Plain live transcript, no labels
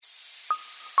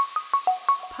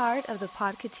part of the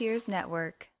Podcateers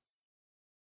Network.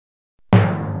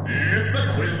 It's the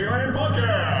Quizneyland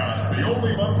Podcast, the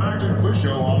only fun fact and quiz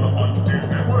show on the Podcateers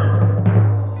Network.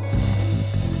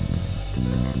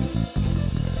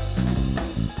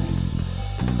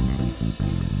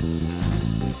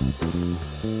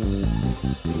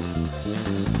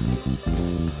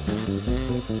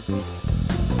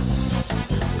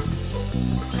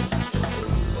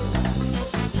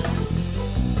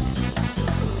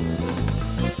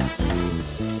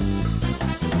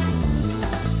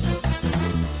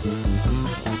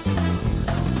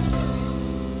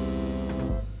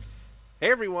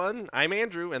 Hey everyone, I'm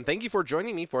Andrew, and thank you for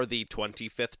joining me for the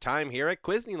 25th time here at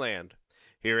Quizneyland.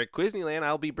 Here at Quizneyland,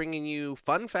 I'll be bringing you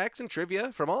fun facts and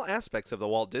trivia from all aspects of the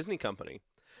Walt Disney Company.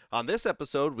 On this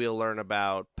episode, we'll learn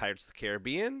about Pirates of the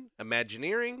Caribbean,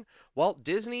 Imagineering, Walt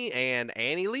Disney, and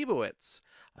Annie Leibovitz.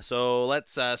 So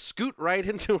let's scoot right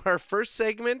into our first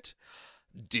segment.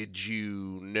 Did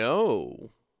you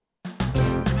know?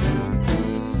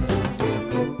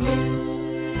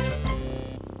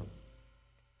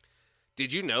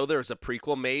 Did you know there's a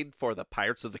prequel made for the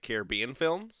Pirates of the Caribbean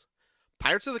films?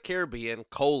 Pirates of the Caribbean,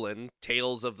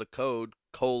 Tales of the Code,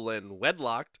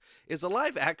 Wedlocked, is a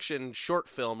live-action short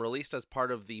film released as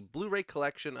part of the Blu-ray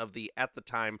collection of the, at the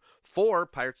time, 4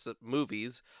 Pirates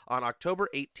movies on October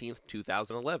 18th,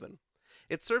 2011.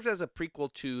 It serves as a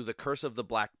prequel to The Curse of the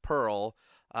Black Pearl,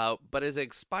 but is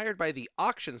inspired by the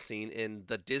auction scene in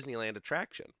the Disneyland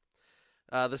attraction.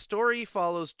 The story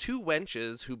follows 2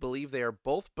 wenches who believe they are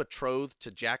both betrothed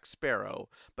to Jack Sparrow,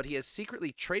 but he has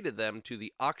secretly traded them to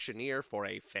the auctioneer for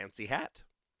a fancy hat.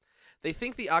 They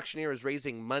think the auctioneer is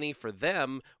raising money for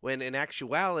them, when in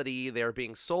actuality they are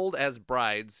being sold as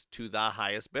brides to the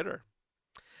highest bidder.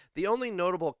 The only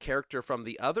notable character from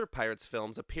the other Pirates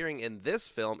films appearing in this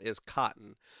film is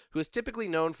Cotton, who is typically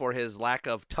known for his lack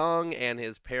of tongue and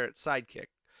his parrot sidekick.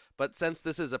 But since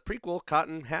this is a prequel,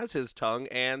 Cotton has his tongue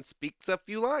and speaks a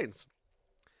few lines.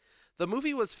 The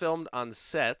movie was filmed on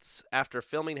sets after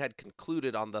filming had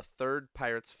concluded on the 3rd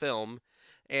Pirates film,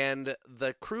 and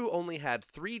the crew only had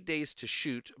 3 days to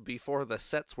shoot before the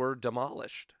sets were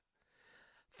demolished.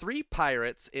 3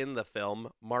 pirates in the film,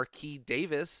 Marquis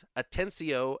Davis,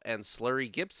 Atencio, and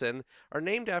Slurry Gibson, are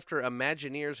named after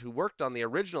Imagineers who worked on the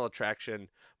original attraction,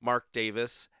 Mark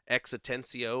Davis, Ex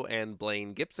Atencio, and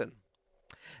Blaine Gibson.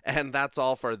 And that's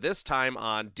all for this time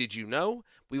on Did You Know?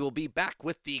 We will be back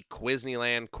with the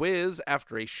Quizneyland quiz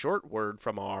after a short word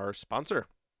from our sponsor.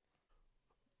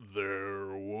 There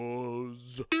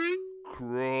was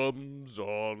crumbs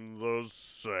on the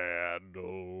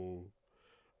sandal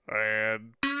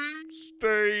and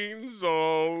stains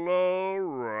all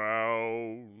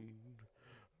around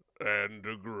and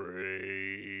a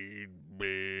great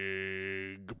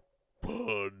big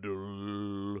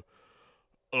puddle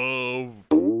of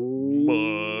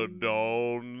mud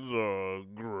on the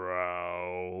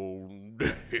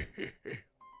ground.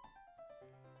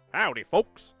 Howdy,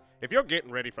 folks. If you're getting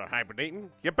ready for hibernating,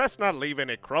 you best not leave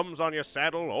any crumbs on your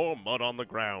saddle or mud on the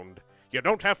ground. You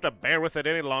don't have to bear with it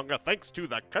any longer thanks to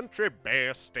the Country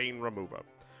Bear Stain Remover.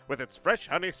 With its fresh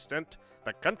honey scent,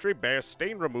 the Country Bear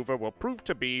Stain Remover will prove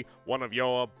to be one of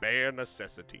your bear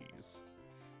necessities.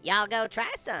 Y'all go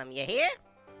try some, you hear?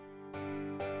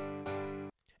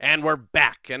 And we're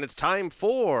back, and it's time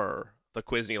for the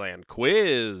Quizneyland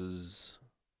quiz.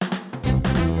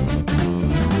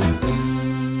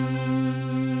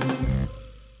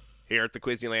 Here at the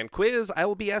Quizneyland quiz, I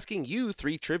will be asking you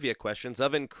 3 trivia questions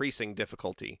of increasing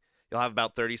difficulty. You'll have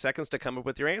about 30 seconds to come up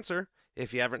with your answer.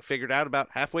 If you haven't figured out about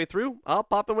halfway through, I'll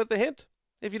pop in with a hint.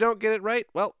 If you don't get it right,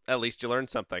 well, at least you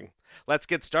learned something. Let's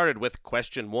get started with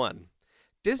question 1.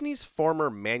 Disney's former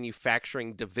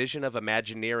manufacturing division of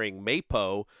Imagineering,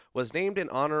 Maypo, was named in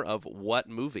honor of what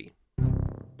movie?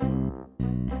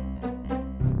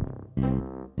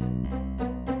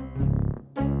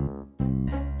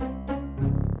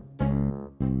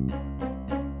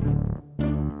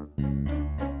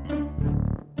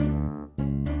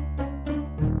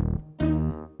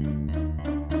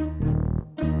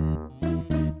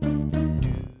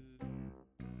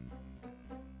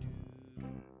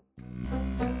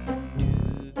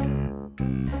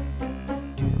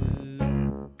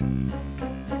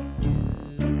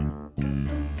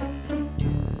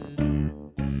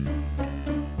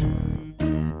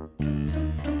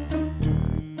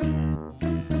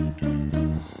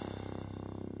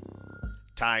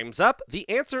 Time's up. The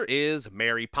answer is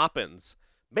Mary Poppins.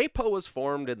 Maypo was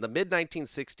formed in the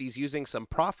mid-1960s using some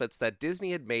profits that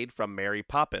Disney had made from Mary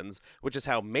Poppins, which is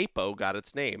how Maypo got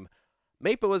its name.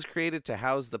 MAPA was created to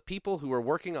house the people who were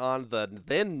working on the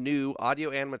then new audio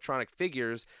animatronic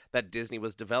figures that Disney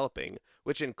was developing,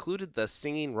 which included the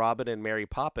Singing Robin and Mary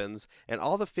Poppins and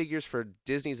all the figures for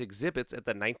Disney's exhibits at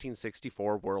the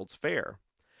 1964 World's Fair.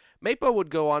 MAPA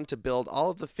would go on to build all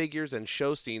of the figures and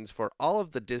show scenes for all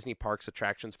of the Disney Parks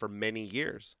attractions for many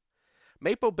years.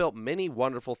 MAPA built many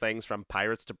wonderful things, from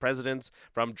pirates to presidents,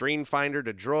 from Dreamfinder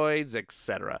to droids,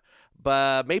 etc.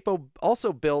 But MAPA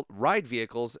also built ride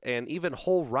vehicles and even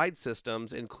whole ride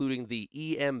systems, including the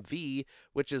EMV,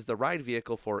 which is the ride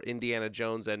vehicle for Indiana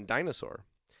Jones and Dinosaur.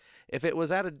 If it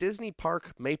was at a Disney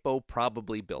park, MAPA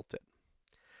probably built it.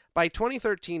 By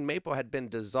 2013, MAPA had been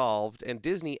dissolved, and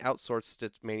Disney outsourced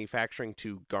its manufacturing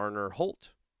to Garner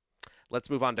Holt. Let's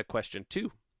move on to question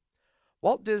 2.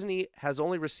 Walt Disney has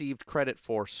only received credit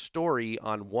for story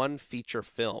on one feature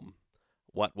film.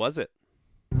 What was it?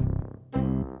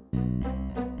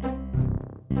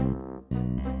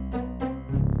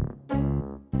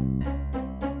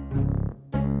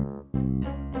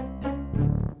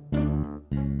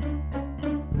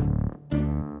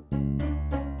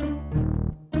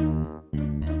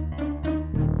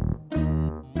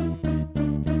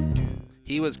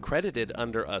 He was credited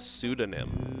under a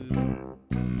pseudonym.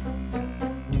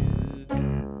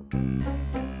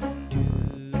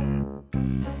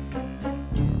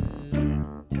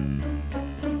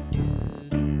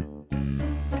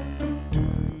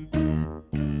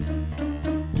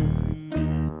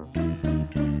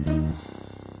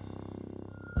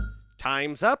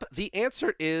 Time's up. The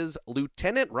answer is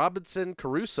Lieutenant Robinson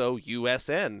Crusoe,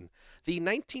 USN. The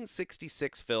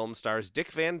 1966 film stars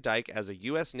Dick Van Dyke as a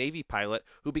U.S. Navy pilot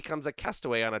who becomes a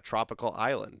castaway on a tropical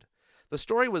island. The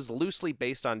story was loosely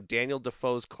based on Daniel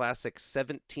Defoe's classic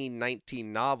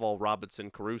 1719 novel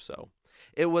Robinson Crusoe.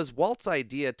 It was Walt's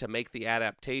idea to make the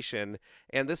adaptation,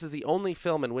 and this is the only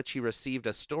film in which he received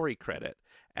a story credit,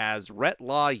 as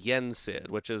Retlaw Yensid,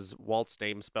 which is Walt's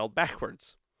name spelled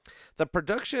backwards. The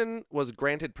production was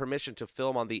granted permission to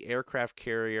film on the aircraft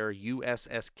carrier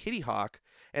USS Kitty Hawk,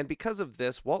 and because of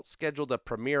this, Walt scheduled a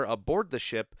premiere aboard the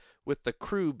ship, with the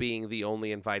crew being the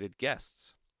only invited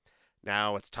guests.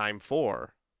 Now it's time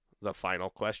for the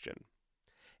final question.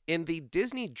 In the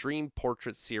Disney Dream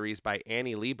Portrait series by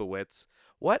Annie Leibovitz,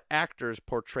 what actors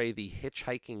portray the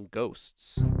hitchhiking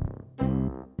ghosts?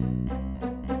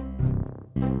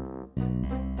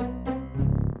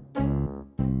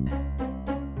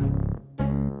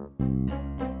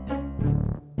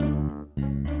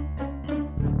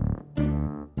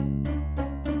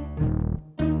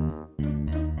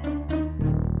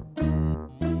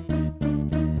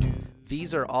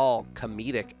 These are all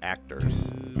comedic actors.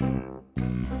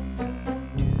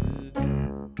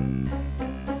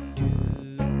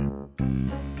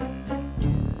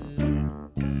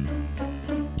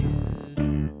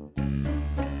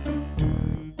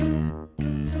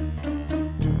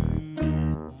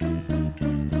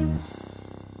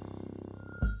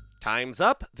 Time's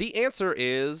up. The answer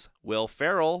is Will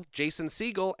Ferrell, Jason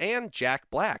Segel, and Jack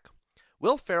Black.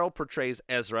 Will Ferrell portrays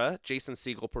Ezra, Jason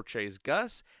Segel portrays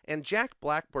Gus, and Jack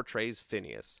Black portrays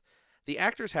Phineas. The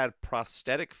actors had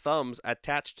prosthetic thumbs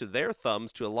attached to their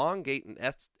thumbs to elongate and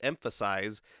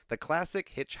emphasize the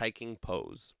classic hitchhiking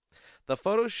pose. The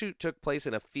photo shoot took place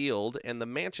in a field, and the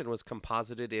mansion was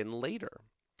composited in later.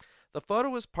 The photo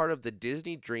was part of the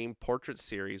Disney Dream Portrait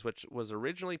series, which was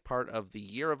originally part of the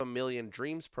Year of a Million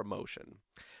Dreams promotion.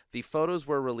 The photos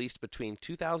were released between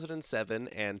 2007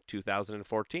 and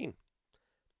 2014.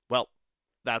 Well,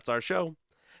 that's our show.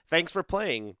 Thanks for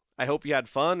playing. I hope you had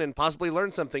fun and possibly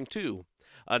learned something too.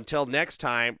 Until next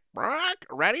time,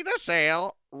 ready to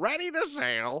sail, ready to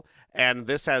sail. And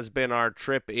this has been our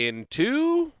trip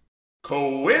into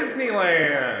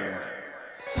Quizneyland.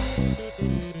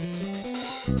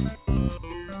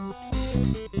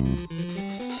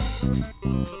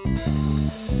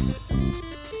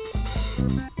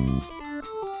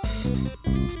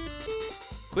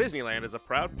 Quizneyland is a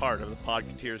proud part of the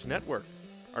Podcateers Network.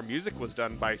 Our music was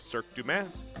done by Cirque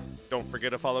Dumas. Don't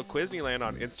forget to follow Quizneyland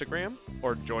on Instagram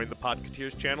or join the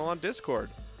Podcateers channel on Discord.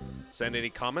 Send any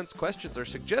comments, questions, or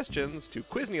suggestions to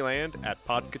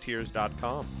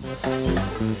Quizneyland@podcateers.com.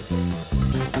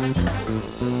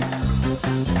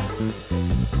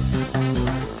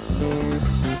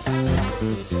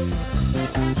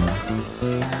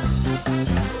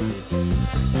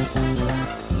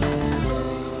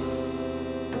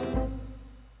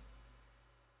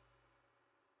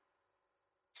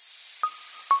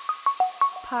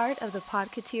 Part of the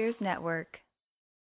Podcateers Network.